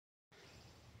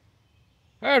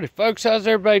Howdy folks, how's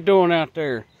everybody doing out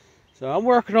there? So I'm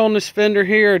working on this fender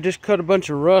here. I just cut a bunch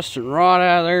of rust and rot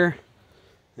out of there,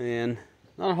 and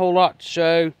not a whole lot to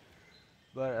show,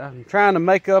 but I'm trying to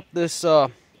make up this piece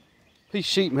of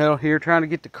sheet metal here, trying to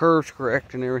get the curves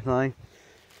correct and everything.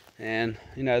 And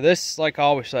you know, this, like I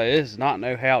always say, this is not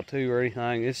no how-to or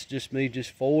anything. It's just me just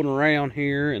fooling around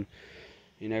here, and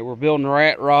you know, we're building a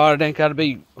rat rod. It ain't got to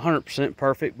be 100%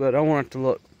 perfect, but I want it to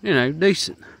look, you know,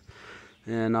 decent.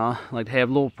 And I like to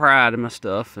have a little pride in my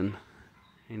stuff, and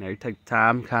you know, take the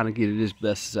time, kind of get it as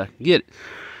best as I can get it.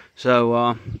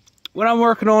 So what I'm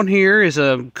working on here is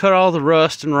cut all the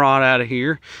rust and rot out of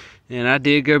here, and I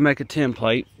did go make a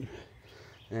template.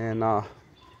 And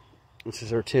this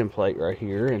is our template right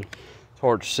here, and it's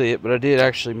hard to see it, but I did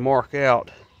actually mark out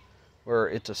where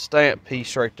it's a stamp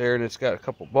piece right there, and it's got a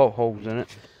couple bolt holes in it.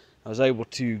 I was able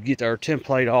to get our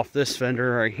template off this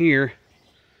fender right here.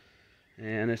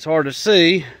 And it's hard to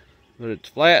see, but it's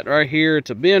flat right here.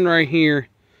 It's a bend right here,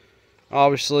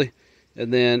 obviously,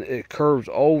 and then it curves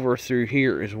over through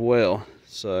here as well.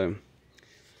 So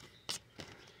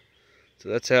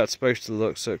that's how it's supposed to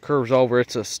look. So it curves over.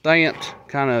 It's a stamped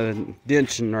kind of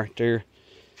indentation right there,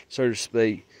 so to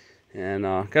speak. And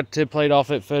got the template off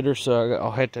that fender, so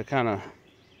I'll have to kind of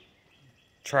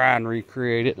try and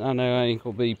recreate it. I know I ain't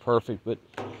gonna be perfect, but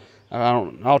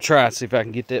I'll try and see if I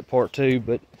can get that part too.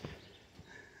 But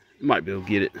might be able to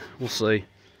get it, we'll see.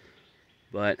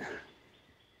 But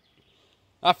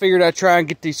I figured I'd try and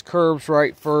get these curves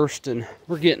right first, and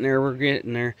we're getting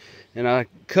there. And I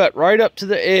cut right up to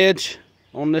the edge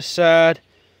on this side.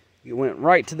 It went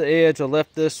right to the edge. I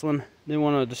left this one, didn't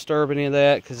want to disturb any of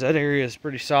that because that area is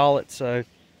pretty solid. So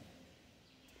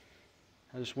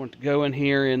I just want to go in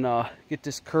here and get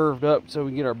this curved up so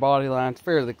we can get our body lines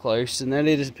fairly close. And that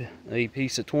is a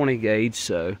piece of 20 gauge,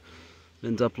 so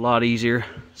ends up a lot easier.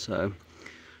 So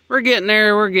we're getting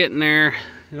there.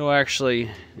 It'll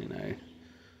actually, you know,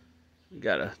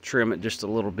 gotta trim it just a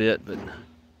little bit, but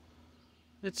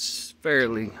it's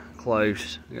fairly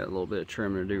close. I got a little bit of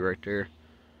trimming to do right there,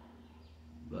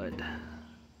 but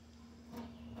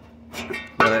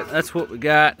that's what we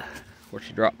got. Of course,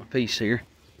 you dropped my piece here,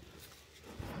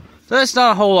 so that's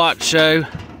not a whole lot to show,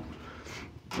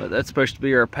 but that's supposed to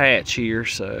be our patch here.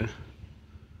 So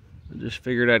I just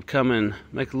figured I'd come and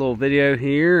make a little video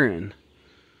here, and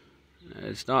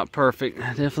it's not perfect. It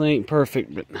definitely ain't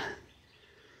perfect, but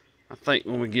I think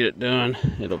when we get it done,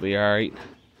 it'll be alright.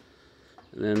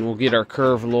 And then we'll get our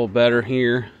curve a little better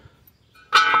here.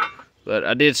 But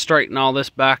I did straighten all this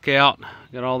back out.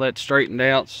 Got all that straightened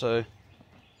out, so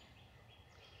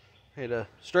had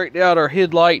straightened out our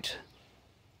headlight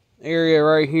area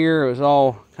right here. It was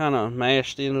all kind of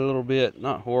mashed in a little bit.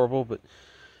 Not horrible, but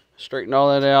straightened all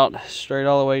that out, straight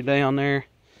all the way down there.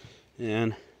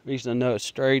 And the reason I know it's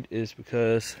straight is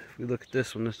because if we look at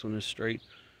this one is straight.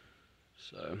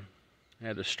 So I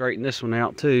had to straighten this one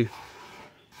out too.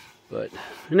 But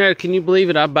you know, can you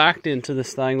believe it? I backed into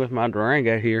this thing with my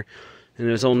Durango here, and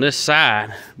it was on this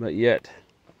side, but yet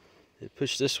it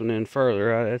pushed this one in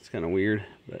further. That's kind of weird,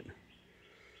 but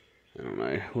I don't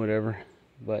know, whatever.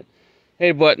 But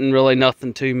it wasn't really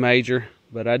nothing too major.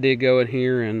 But I did go in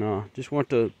here and just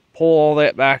want to pull all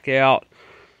that back out,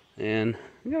 and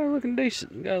we got it looking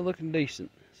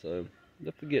decent. So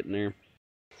definitely getting there.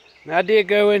 Now I did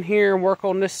go in here and work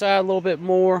on this side a little bit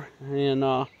more,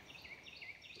 and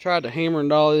tried to hammer and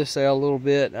dolly this out a little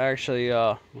bit. I actually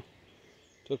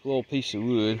took a little piece of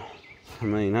wood. I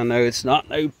mean, I know it's not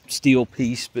no steel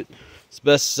piece, but it's the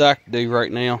best I can do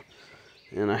right now.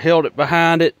 And I held it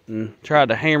behind it and tried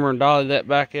to hammer and dolly that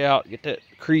back out, get that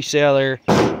crease out of there.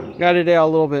 Got it out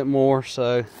a little bit more,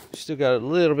 so still got a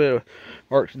little bit of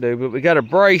work to do. But we got a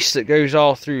brace that goes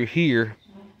all through here,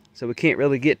 so we can't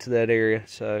really get to that area.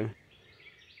 So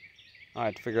I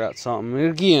have to figure out something.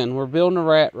 And again, we're building a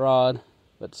rat rod,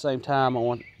 but at the same time, I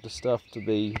want the stuff to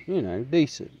be, you know,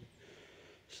 decent.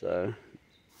 So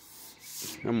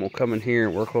I'm gonna come in here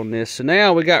and work on this. So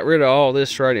now we got rid of all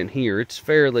this right in here. It's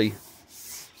fairly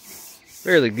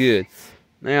good.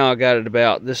 Now I got it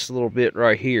about this little bit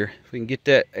right here. If we can get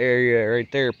that area right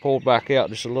there pulled back out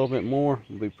just a little bit more,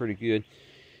 it'll be pretty good.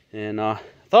 And I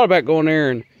thought about going there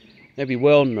and maybe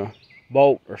welding a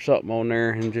bolt or something on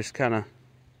there and just kind of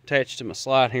attach to my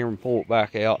slide hammer and pull it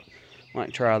back out.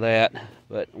 Might try that,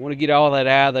 but I want to get all that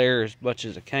out of there as much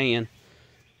as I can,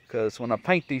 because when I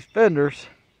paint these fenders,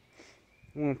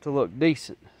 I want them to look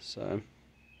decent. So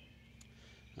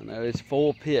I know it's full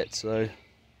of pits, so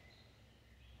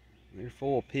they're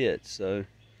full of pits, so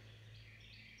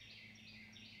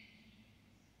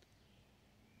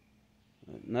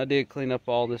and I did clean up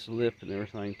all this lip and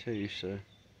everything too. So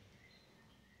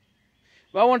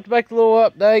But I wanted to make a little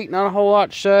update, not a whole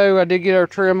lot to show. I did get our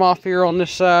trim off here on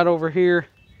this side over here.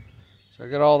 So I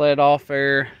got all that off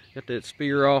there. Got that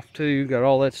spear off too, got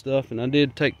all that stuff. And I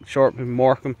did take sharp and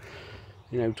mark them,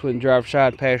 you know, between the driver's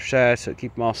side and passenger side, so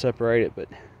keep them all separated. But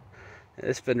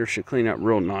this fender should clean up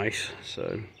real nice.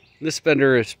 So this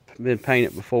fender has been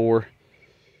painted before.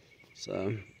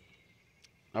 So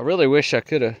I really wish I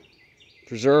could have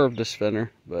preserved this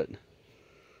fender, but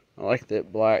I like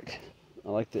that black. I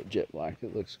like that jet black.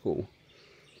 It looks cool.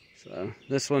 So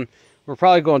this one, we're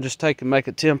probably going to just take and make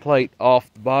a template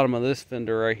off the bottom of this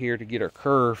fender right here to get our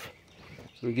curve.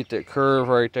 So we get that curve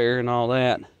right there and all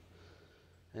that.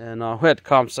 And we had to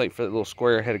compensate for that little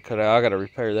square I had to cut out. I got to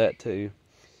repair that too.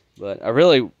 But I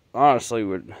really, honestly,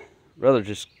 would rather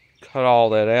just cut all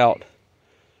that out.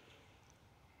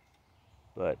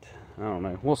 But I don't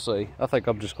know. We'll see. I think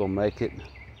I'm just going to make it.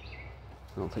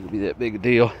 I don't think it'll be that big a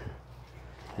deal.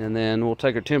 And then we'll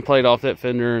take our template off that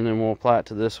fender and then we'll apply it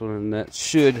to this one, and that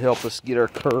should help us get our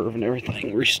curve and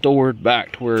everything restored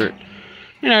back to where it,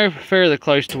 you know, fairly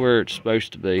close to where it's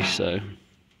supposed to be. So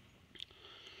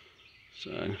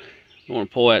don't want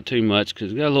to pull that too much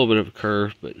because it's got a little bit of a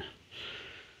curve, but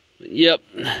yep.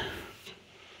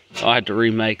 I'll have to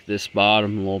remake this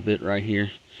bottom a little bit right here.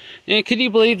 And can you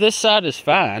believe this side is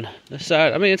fine? This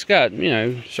side, I mean, it's got, you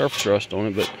know, surface rust on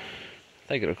it, but I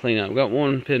think it'll clean up. We've got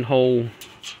one pinhole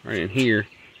right in here,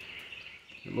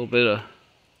 a little bit of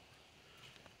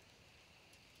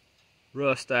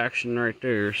rust action right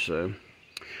there. So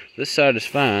this side is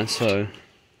fine. So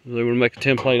we're gonna make a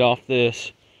template off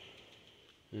this,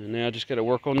 and now I just got to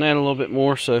work on that a little bit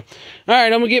more. So all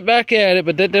right, I'm gonna get back at it,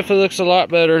 but that definitely looks a lot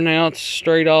better now. It's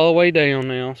straight all the way down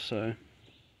now, so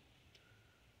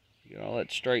get all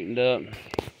that straightened up.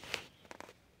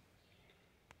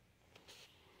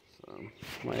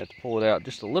 Might have to pull it out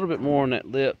just a little bit more on that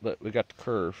lip, but we got the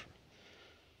curve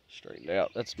straightened out.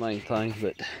 That's the main thing.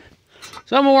 But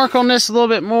so I'm gonna work on this a little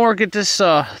bit more, get this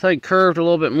thing curved a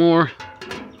little bit more,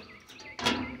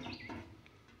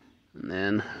 and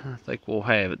then I think we'll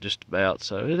have it just about.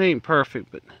 So it ain't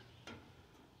perfect, but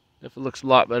if it looks a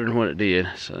lot better than what it did.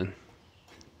 So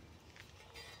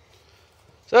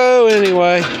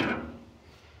anyway,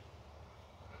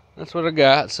 that's what I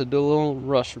got. So do a little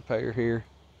rust repair here.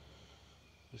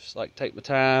 Just like take my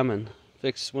time and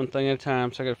fix one thing at a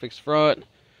time. So I got to fix the front,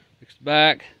 fix the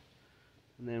back,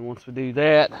 and then once we do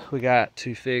that, we got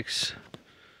to fix a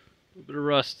little bit of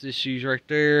rust issues right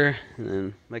there, and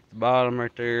then make the bottom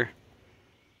right there.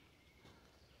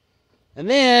 And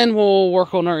then we'll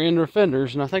work on our inner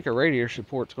fenders, and I think our radiator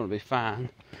support's going to be fine.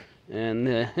 And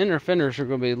the inner fenders are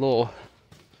going to be a little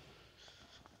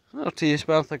teased,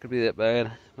 but I don't think it'll be that bad.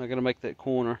 I'm going to make that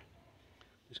corner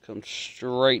just come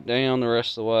straight down the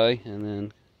rest of the way, and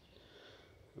then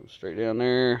go straight down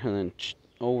there, and then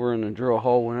over, and then drill a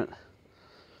hole in it.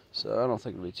 So I don't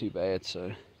think it'll be too bad.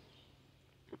 So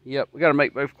yep, we got to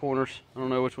make both corners. I don't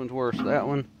know which one's worse, that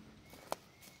one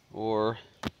or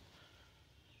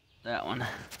that one.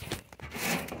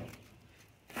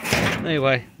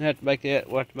 Anyway, I have to make that.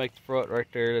 We'll have to make the front right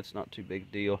there. That's not too big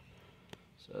a deal.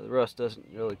 So the rust doesn't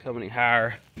really come any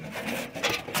higher.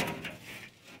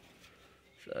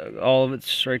 So all of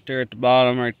it's right there at the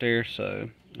bottom right there, so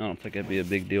I don't think that'd be a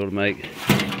big deal to make.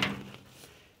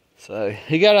 So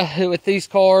you gotta, with these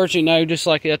cars, you know, just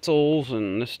like Etzel's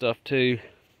and this stuff too,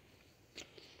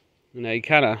 you know, you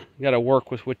kinda gotta work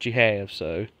with what you have.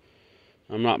 So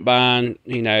I'm not buying,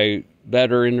 you know,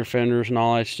 better inner fenders and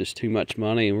all that. It's just too much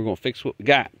money, and we're gonna fix what we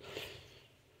got.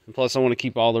 And plus I want to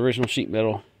keep all the original sheet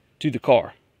metal to the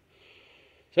car.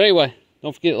 So anyway,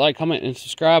 don't forget to like, comment, and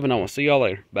subscribe, and I will see y'all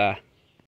later. Bye.